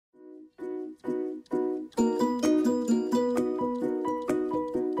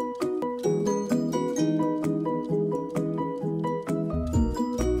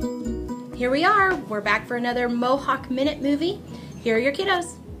here we are. We're back for another Mohawk Minute movie. Here are your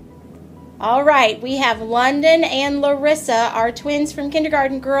kiddos. All right, we have London and Larissa, our twins from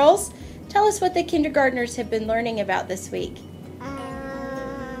kindergarten. Girls, tell us what the kindergartners have been learning about this week.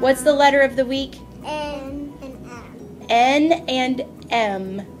 What's the letter of the week? N and M. N and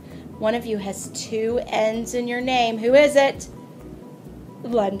M. One of you has two N's in your name. Who is it?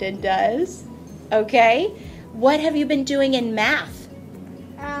 London does. Okay. What have you been doing in math?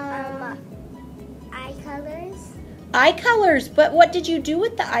 Eye colors. Eye colors. But what did you do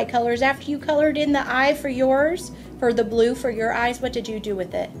with the eye colors after you colored in the eye for yours? For the blue for your eyes, what did you do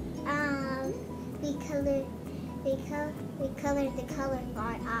with it? We colored the color of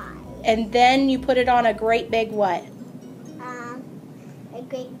our eye. And then you put it on a great big what? A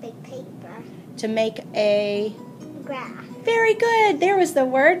great big paper. To make a Graph. Very good. There was the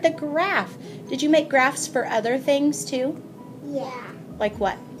word, the graph. Did you make graphs for other things too? Yeah. Like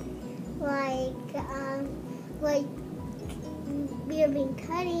what? Like we have been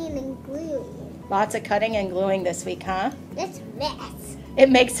cutting and gluing. Lots of cutting and gluing this week, huh? That's a mess. It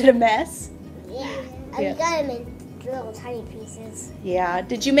makes it a mess? Yeah. Yeah. We got them in little tiny pieces. Yeah.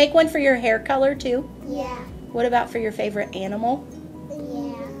 Did you make one for your hair color too? Yeah. What about for your favorite animal?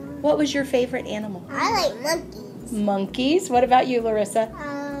 Yeah. What was your favorite animal? I like monkeys. Monkeys. What about you, Larissa?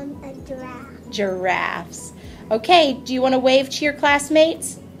 A giraffe. Giraffes. Okay, do you want to wave to your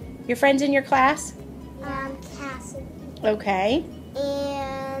classmates? Your friends in your class? Cassidy. Okay.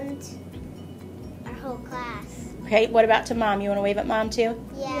 And our whole class. Okay, what about to Mom? You want to wave at Mom too?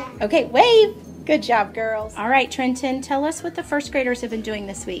 Yeah. Okay, wave! Good job, girls. All right, Trenton, tell us what the first graders have been doing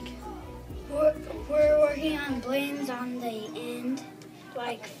this week. We're working on blends on the end,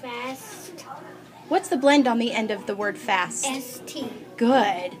 like fast. What's the blend on the end of the word fast? ST.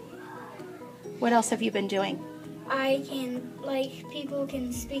 Good. What else have you been doing? People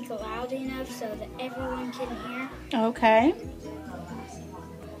can speak loud enough so that everyone can hear. Okay.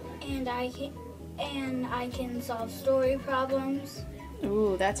 And I can solve story problems.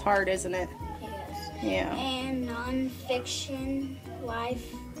 Ooh, that's hard, isn't it? Yes. Yeah. And nonfiction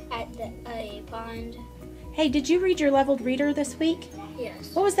life at a pond. Hey, did you read your leveled reader this week?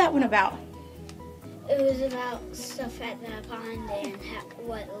 Yes. What was that one about? It was about stuff at the pond and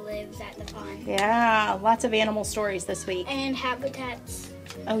what lives at the pond. Yeah, lots of animal stories this week. And habitats.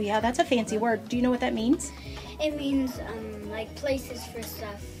 Oh yeah, that's a fancy word. Do you know what that means? It means like places for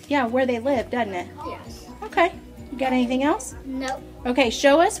stuff. Yeah, where they live, doesn't it? Yes. Okay. You got anything else? Nope. Okay,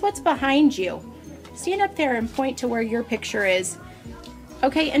 show us what's behind you. Stand up there and point to where your picture is.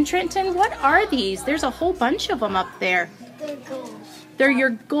 Okay, and Trenton, what are these? There's a whole bunch of them up there. They're goals. They're your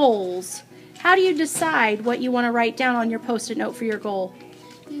goals. How do you decide what you want to write down on your Post-it note for your goal?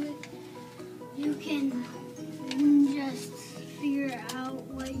 You can just figure out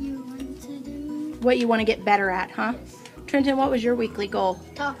what you want to do. What you want to get better at, huh? Trenton, what was your weekly goal?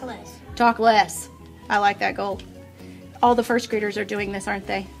 Talk less. Talk less. I like that goal. All the first graders are doing this, aren't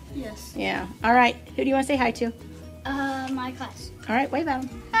they? Yes. Yeah. All right. Who do you want to say hi to? My class. All right, wave at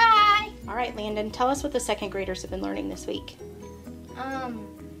them. Hi. All right, Landon, tell us what the second graders have been learning this week.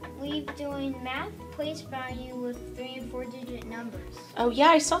 We're doing math place value with 3 and 4 digit numbers. Oh yeah,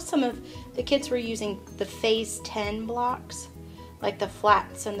 I saw some of the kids were using the phase 10 blocks, like the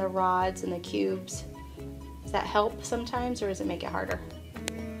flats and the rods and the cubes. Does that help sometimes or does it make it harder?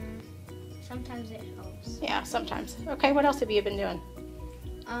 Sometimes it helps. Yeah, sometimes. Okay, what else have you been doing?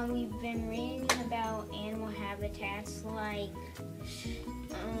 We've been reading about animal habitats like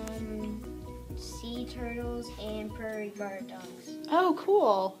sea turtles and prairie bird dogs. Oh,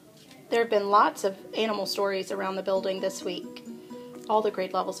 cool. There have been lots of animal stories around the building this week. All the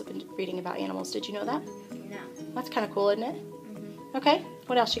grade levels have been reading about animals. Did you know that? No. That's kind of cool, isn't it? Mm-hmm. Okay,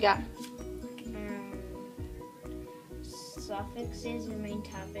 what else you got? Suffixes and main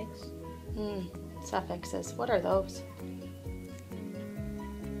topics. Suffixes. What are those?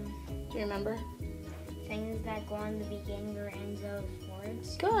 Do you remember? Things that go on the beginning or ends of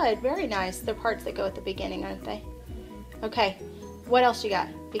words. Good, very nice. They're parts that go at the beginning, aren't they? Okay, what else you got?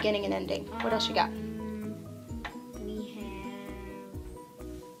 Beginning and ending. What else you got? We have.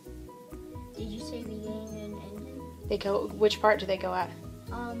 Did you say beginning and ending? They go. Which part do they go at?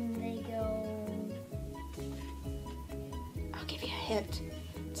 They go. I'll give you a hint.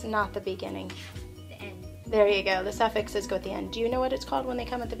 It's not the beginning. The end. There you go. The suffixes go at the end. Do you know what it's called when they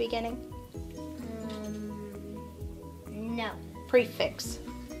come at the beginning? No. Prefix.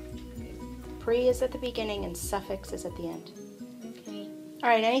 Pre is at the beginning and suffix is at the end. Okay. All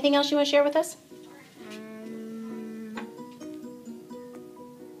right, anything else you want to share with us?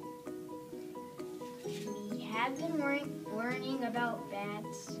 We have been learning about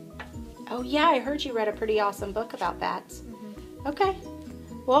bats. Oh Yeah, I heard you read a pretty awesome book about bats. Okay.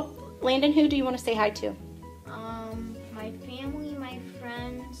 Well, Landon, who do you want to say hi to? My family, my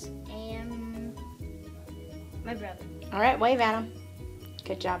friends, and my brother. All right, wave at him.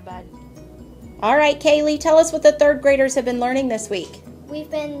 Good job, bud. All right, Kaylee, tell us what the third graders have been learning this week.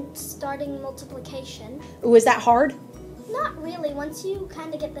 We've been starting multiplication. Ooh, is that hard? Not really. Once you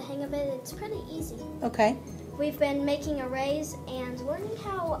kind of get the hang of it, it's pretty easy. Okay. We've been making arrays and learning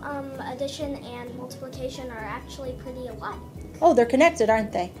how addition and multiplication are actually pretty alike. Oh, they're connected,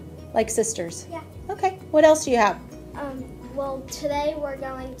 aren't they? Like sisters. Yeah. Okay. What else do you have? Well, today we're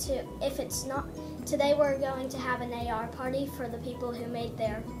going to, today we're going to have an AR party for the people who made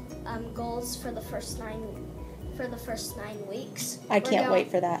their goals for the first 9 weeks. I can't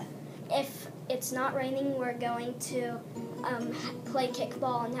wait for that. If it's not raining, we're going to play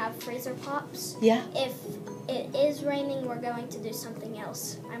kickball and have freezer pops. Yeah. If it is raining, we're going to do something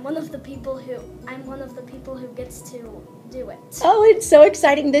else. I'm one of the people who gets to do it. Oh, it's so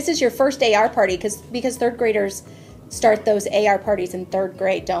exciting. This is your first AR party because third graders start those AR parties in third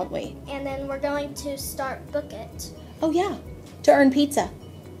grade, don't we? And then we're going to start Book It. Oh, yeah. To earn pizza.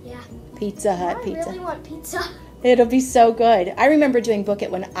 Yeah. Pizza Hut I pizza. really want pizza. It'll be so good. I remember doing Book It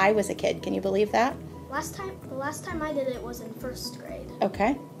when I was a kid. Can you believe that? The last time I did it was in first grade.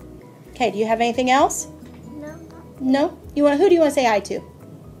 Okay. Okay, do you have anything else? No, No? Who do you want to say hi to?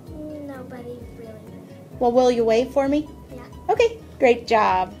 nobody really. Well, will you wave for me? Yeah. Okay, great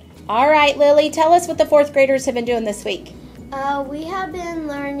job. All right, Lily, tell us what the fourth graders have been doing this week. We have been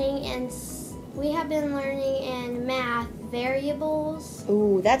learning in math variables.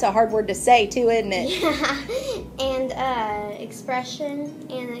 Ooh, that's a hard word to say too, isn't it? Yeah. And expression,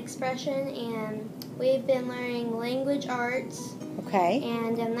 and we've been learning language arts. Okay.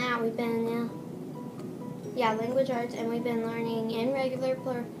 And in that we've been language arts, and we've been learning irregular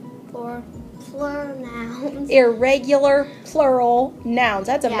plural nouns. Irregular plural nouns.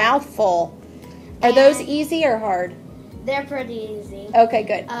 That's a Yeah. mouthful. Are those And- easy or hard? They're pretty easy. Okay,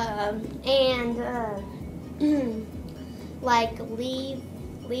 good. Like leaf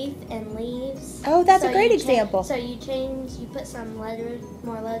and leaves. Oh, that's a So great you example. So you put some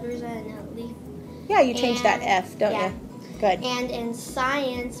more letters in a leaf. Yeah, you changed that and- F, don't yeah. you? Good. And in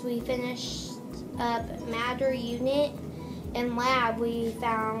science, we finished up matter unit. In lab, we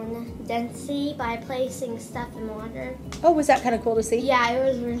found density by placing stuff in water. Oh, was that kind of cool to see? Yeah, it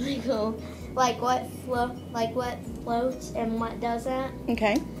was really cool. Like what floats and what doesn't.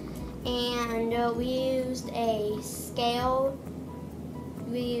 Okay. And we used a scale.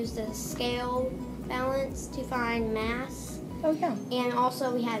 We used a scale balance to find mass. Oh, yeah. And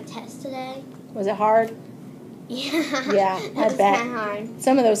also, we had a test today. Was it hard? Yeah. Yeah, It I was bet. kind of hard.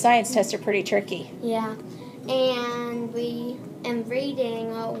 Some of those science tests are pretty tricky. Yeah. And in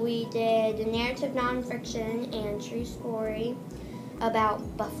reading, we did narrative nonfiction and true story about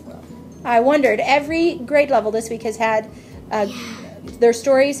buffalo. I wondered, every grade level this week has had, their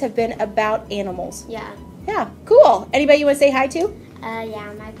stories have been about animals. Yeah. Yeah, cool. Anybody you want to say hi to?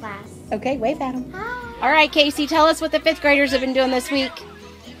 Yeah, my class. Okay, wave at them. Hi. All right, Casey, tell us what the fifth graders have been doing this week.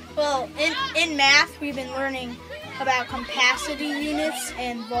 Well, in math, we've been learning about capacity units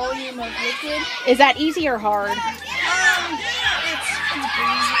and volume of liquid. Is that easy or hard?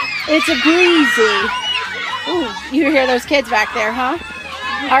 It's It's a breezy. Ooh, you hear those kids back there, huh?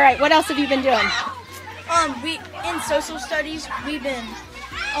 All right, what else have you been doing? we in social studies we've been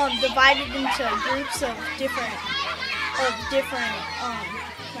divided into groups of different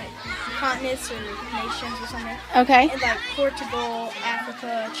like continents or nations or something. Okay. And like Portugal,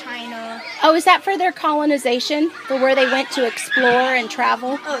 Africa, China. Oh, is that for their colonization? For where they went to explore and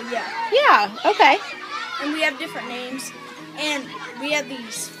travel? Oh yeah. Yeah, okay. And we have different names, and we have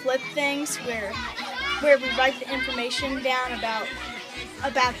these flip things where we write the information down about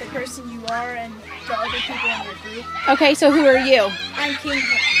the person you are and the other people in your group. Okay, so who are you? I'm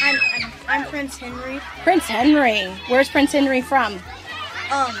I'm Prince Henry. Prince Henry. Where's Prince Henry from?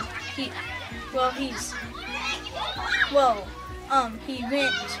 He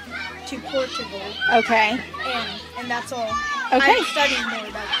went to Portugal, Okay. and that's all. Okay. I'm studying more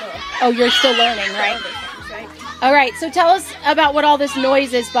about Oh, you're still learning, the right? other things, right? All right, so tell us about what all this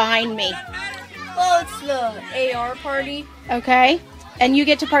noise is behind me. Well, it's the AR party. Okay? And you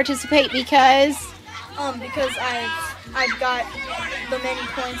get to participate because? Because I've got the many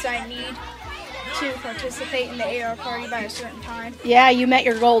points I need to participate in the AR party by a certain time. Yeah, you met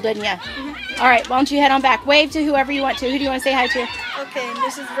your goal, didn't you? All right, why don't you head on back. Wave to whoever you want to. Who do you want to say hi to? Okay,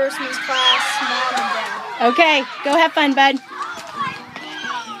 Mrs. Versman's class, Mom and Dad. Okay, go have fun, bud.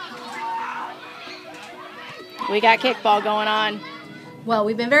 We got kickball going on. Well,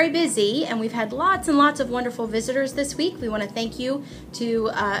 we've been very busy and we've had lots and lots of wonderful visitors this week. We want to thank you to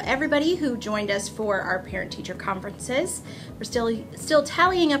everybody who joined us for our parent-teacher conferences. We're still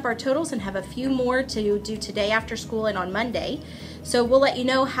tallying up our totals and have a few more to do today after school and on Monday. So we'll let you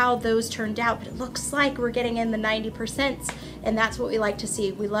know how those turned out, but it looks like we're getting in the 90%, and that's what we like to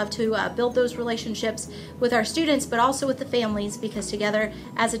see. We love to build those relationships with our students, but also with the families, because together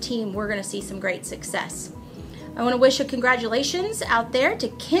as a team, we're going to see some great success. I want to wish a congratulations out there to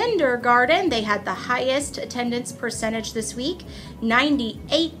kindergarten. They had the highest attendance percentage this week,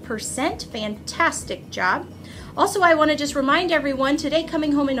 98%. Fantastic job. Also, I want to just remind everyone, today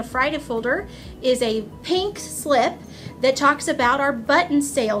coming home in a Friday folder is a pink slip that talks about our button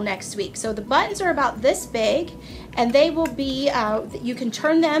sale next week. So the buttons are about this big, and they will be, you can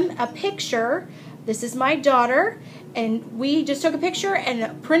turn them a picture. This is my daughter, and we just took a picture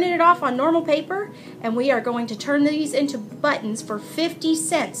and printed it off on normal paper, and we are going to turn these into buttons for 50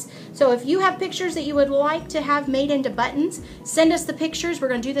 cents. So if you have pictures that you would like to have made into buttons, send us the pictures. We're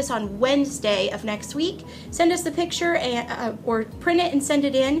going to do this on Wednesday of next week. Send us the picture and, or print it and send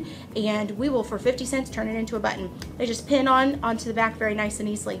it in, and we will, for 50 cents, turn it into a button. They just pin onto the back very nice and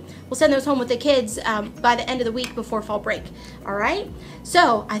easily. We'll send those home with the kids by the end of the week before fall break. All right?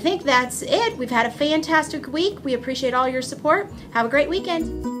 So I think that's it. We've had a fantastic week. We appreciate all your support. Have a great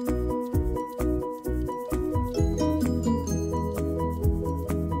weekend.